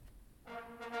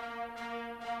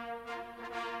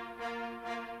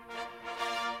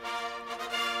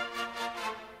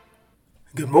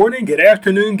Good morning, good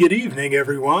afternoon, good evening,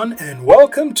 everyone, and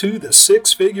welcome to the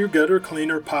Six Figure Gutter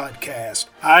Cleaner Podcast.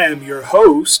 I am your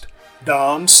host,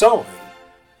 Don Sulling.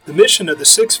 The mission of the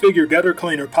Six Figure Gutter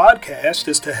Cleaner Podcast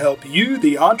is to help you,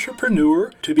 the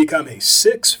entrepreneur, to become a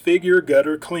six-figure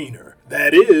gutter cleaner.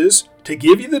 That is, to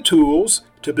give you the tools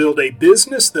to build a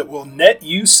business that will net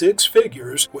you six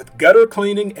figures with gutter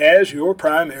cleaning as your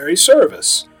primary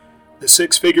service. The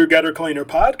Six Figure Gutter Cleaner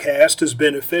Podcast is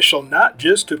beneficial not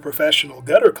just to professional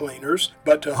gutter cleaners,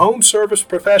 but to home service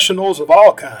professionals of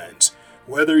all kinds.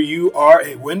 Whether you are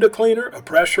a window cleaner, a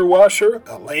pressure washer,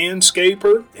 a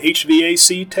landscaper,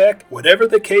 HVAC tech, whatever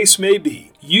the case may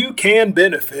be, you can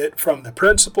benefit from the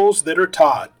principles that are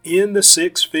taught in the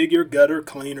Six Figure Gutter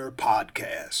Cleaner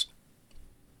Podcast.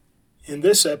 In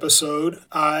this episode,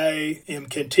 I am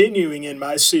continuing in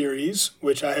my series,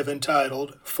 which I have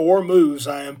entitled, 4 Moves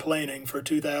I Am Planning for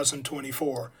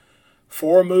 2024.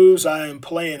 4 Moves I Am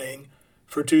Planning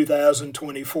for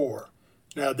 2024.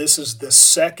 Now, this is the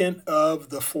second of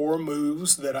the 4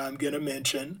 moves that I'm going to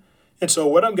mention. And so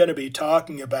what I'm going to be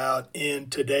talking about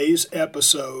in today's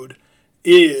episode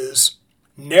is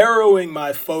narrowing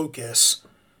my focus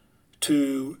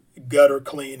to gutter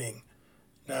cleaning.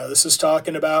 Now, this is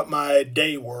talking about my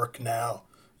day work now.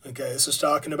 Okay, this is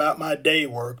talking about my day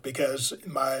work because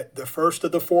the first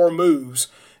of the 4 moves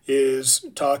is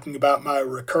talking about my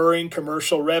recurring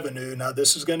commercial revenue. Now,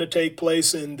 this is going to take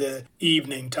place in the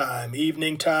evening time,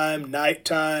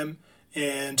 nighttime,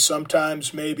 and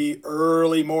sometimes maybe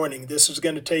early morning. This is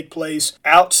going to take place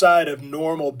outside of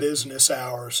normal business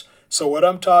hours. So what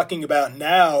I'm talking about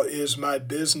now is my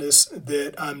business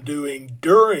that I'm doing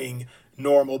during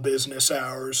normal business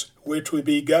hours, which would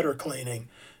be gutter cleaning.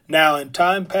 Now, in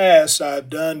time past,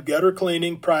 I've done gutter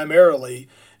cleaning primarily,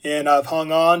 and I've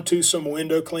hung on to some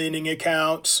window cleaning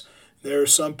accounts. There are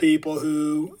some people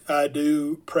who I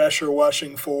do pressure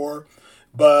washing for,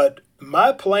 but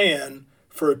my plan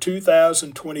for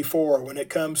 2024, when it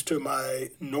comes to my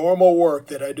normal work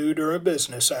that I do during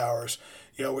business hours,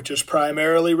 which is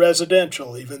primarily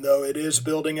residential, even though it is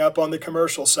building up on the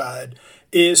commercial side,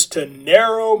 is to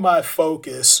narrow my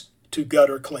focus to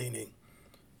gutter cleaning.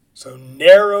 So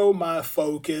narrow my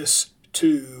focus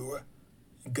to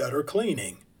gutter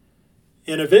cleaning.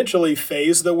 And eventually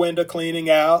phase the window cleaning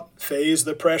out, phase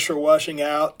the pressure washing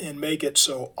out, and make it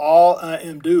so all I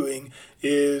am doing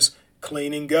is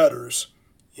cleaning gutters,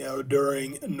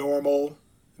 during normal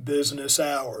business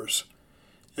hours.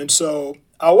 And so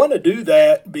I want to do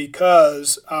that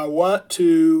because I want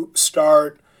to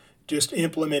start just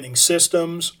implementing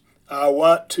systems. I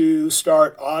want to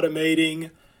start automating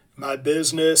my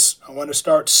business. I want to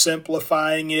start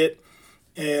simplifying it.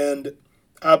 And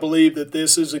I believe that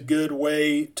this is a good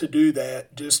way to do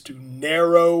that, just to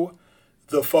narrow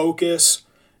the focus.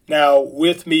 Now,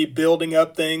 with me building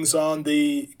up things on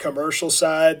the commercial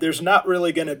side, there's not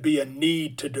really going to be a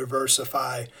need to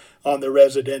diversify on the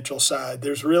residential side.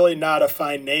 There's really not a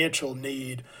financial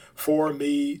need for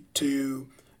me to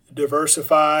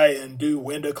diversify and do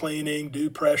window cleaning, do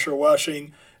pressure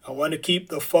washing. I want to keep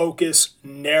the focus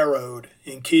narrowed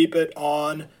and keep it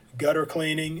on gutter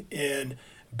cleaning and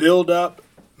build up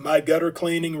my gutter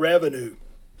cleaning revenue.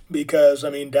 Because,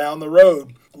 down the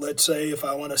road, let's say if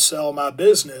I want to sell my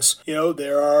business,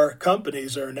 there are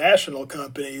companies, there are national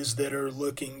companies that are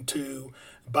looking to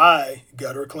buy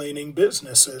gutter cleaning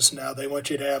businesses. Now, they want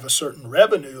you to have a certain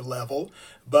revenue level,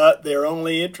 but they're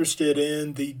only interested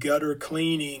in the gutter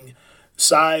cleaning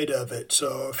side of it.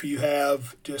 So if you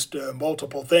have just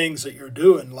multiple things that you're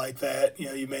doing like that,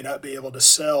 you may not be able to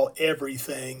sell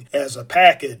everything as a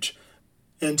package.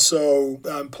 And so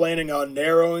I'm planning on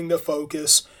narrowing the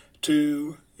focus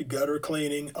to gutter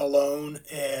cleaning alone,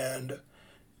 and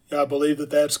I believe that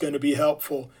that's going to be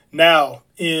helpful. Now,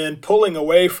 in pulling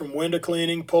away from window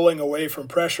cleaning, pulling away from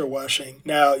pressure washing,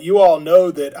 now you all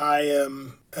know that I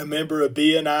am a member of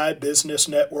BNI, Business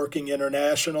Networking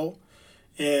International,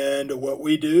 and what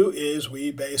we do is we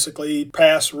basically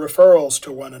pass referrals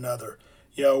to one another.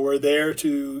 We're there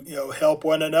to, help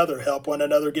one another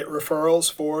get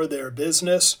referrals for their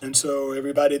business. And so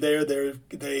everybody there,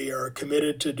 they are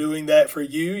committed to doing that for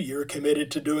you. You're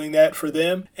committed to doing that for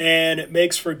them. And it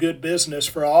makes for good business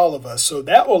for all of us. So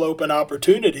that will open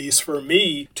opportunities for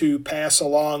me to pass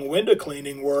along window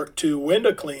cleaning work to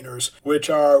window cleaners, which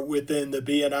are within the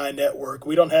BNI network.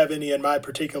 We don't have any in my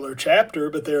particular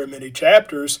chapter, but there are many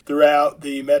chapters throughout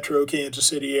the metro Kansas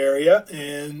City area.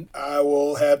 And I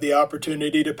will have the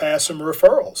opportunity to pass some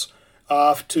referrals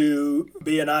off to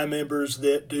BNI members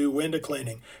that do window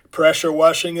cleaning, pressure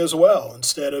washing as well.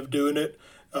 Instead of doing it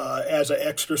as an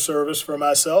extra service for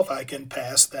myself, I can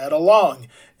pass that along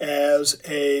as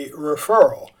a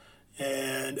referral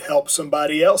and help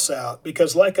somebody else out.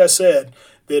 Because like I said,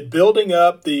 that building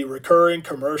up the recurring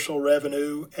commercial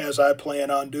revenue as I plan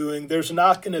on doing, there's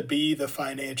not going to be the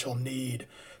financial need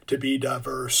to be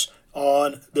diverse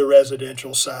on the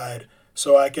residential side.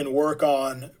 So I can work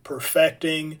on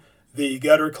perfecting the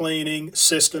gutter cleaning,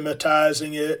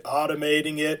 systematizing it,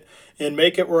 automating it, and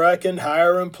make it where I can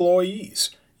hire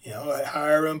employees.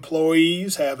 Hire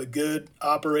employees, have a good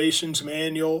operations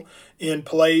manual in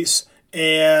place,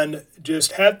 and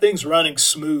just have things running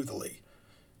smoothly.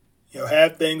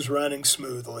 Have things running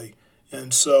smoothly.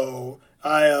 And so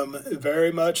I am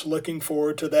very much looking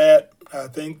forward to that. I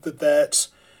think that that's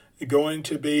going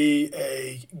to be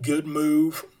a good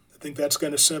move. I think that's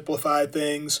going to simplify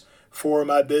things for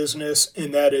my business,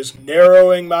 and that is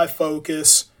narrowing my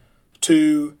focus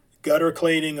to gutter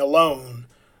cleaning alone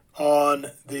on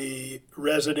the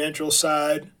residential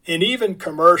side and even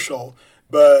commercial,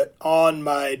 but on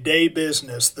my day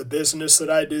business, the business that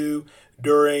I do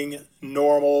during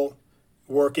normal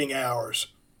working hours.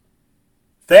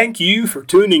 Thank you for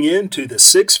tuning in to the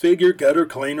Six Figure Gutter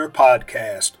Cleaner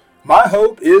podcast. My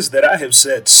hope is that I have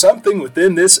said something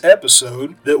within this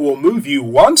episode that will move you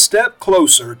one step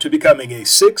closer to becoming a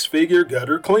six-figure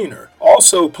gutter cleaner.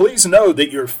 Also, please know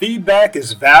that your feedback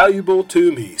is valuable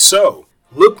to me. So,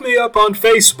 look me up on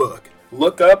Facebook,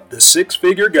 look up the Six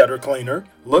Figure Gutter Cleaner,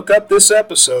 look up this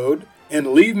episode, and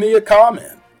leave me a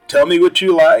comment. Tell me what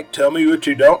you like, tell me what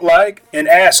you don't like, and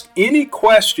ask any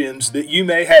questions that you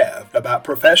may have about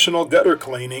professional gutter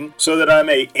cleaning so that I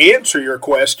may answer your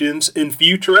questions in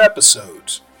future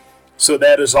episodes. So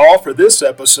that is all for this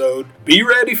episode. Be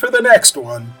ready for the next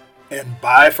one, and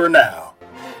bye for now.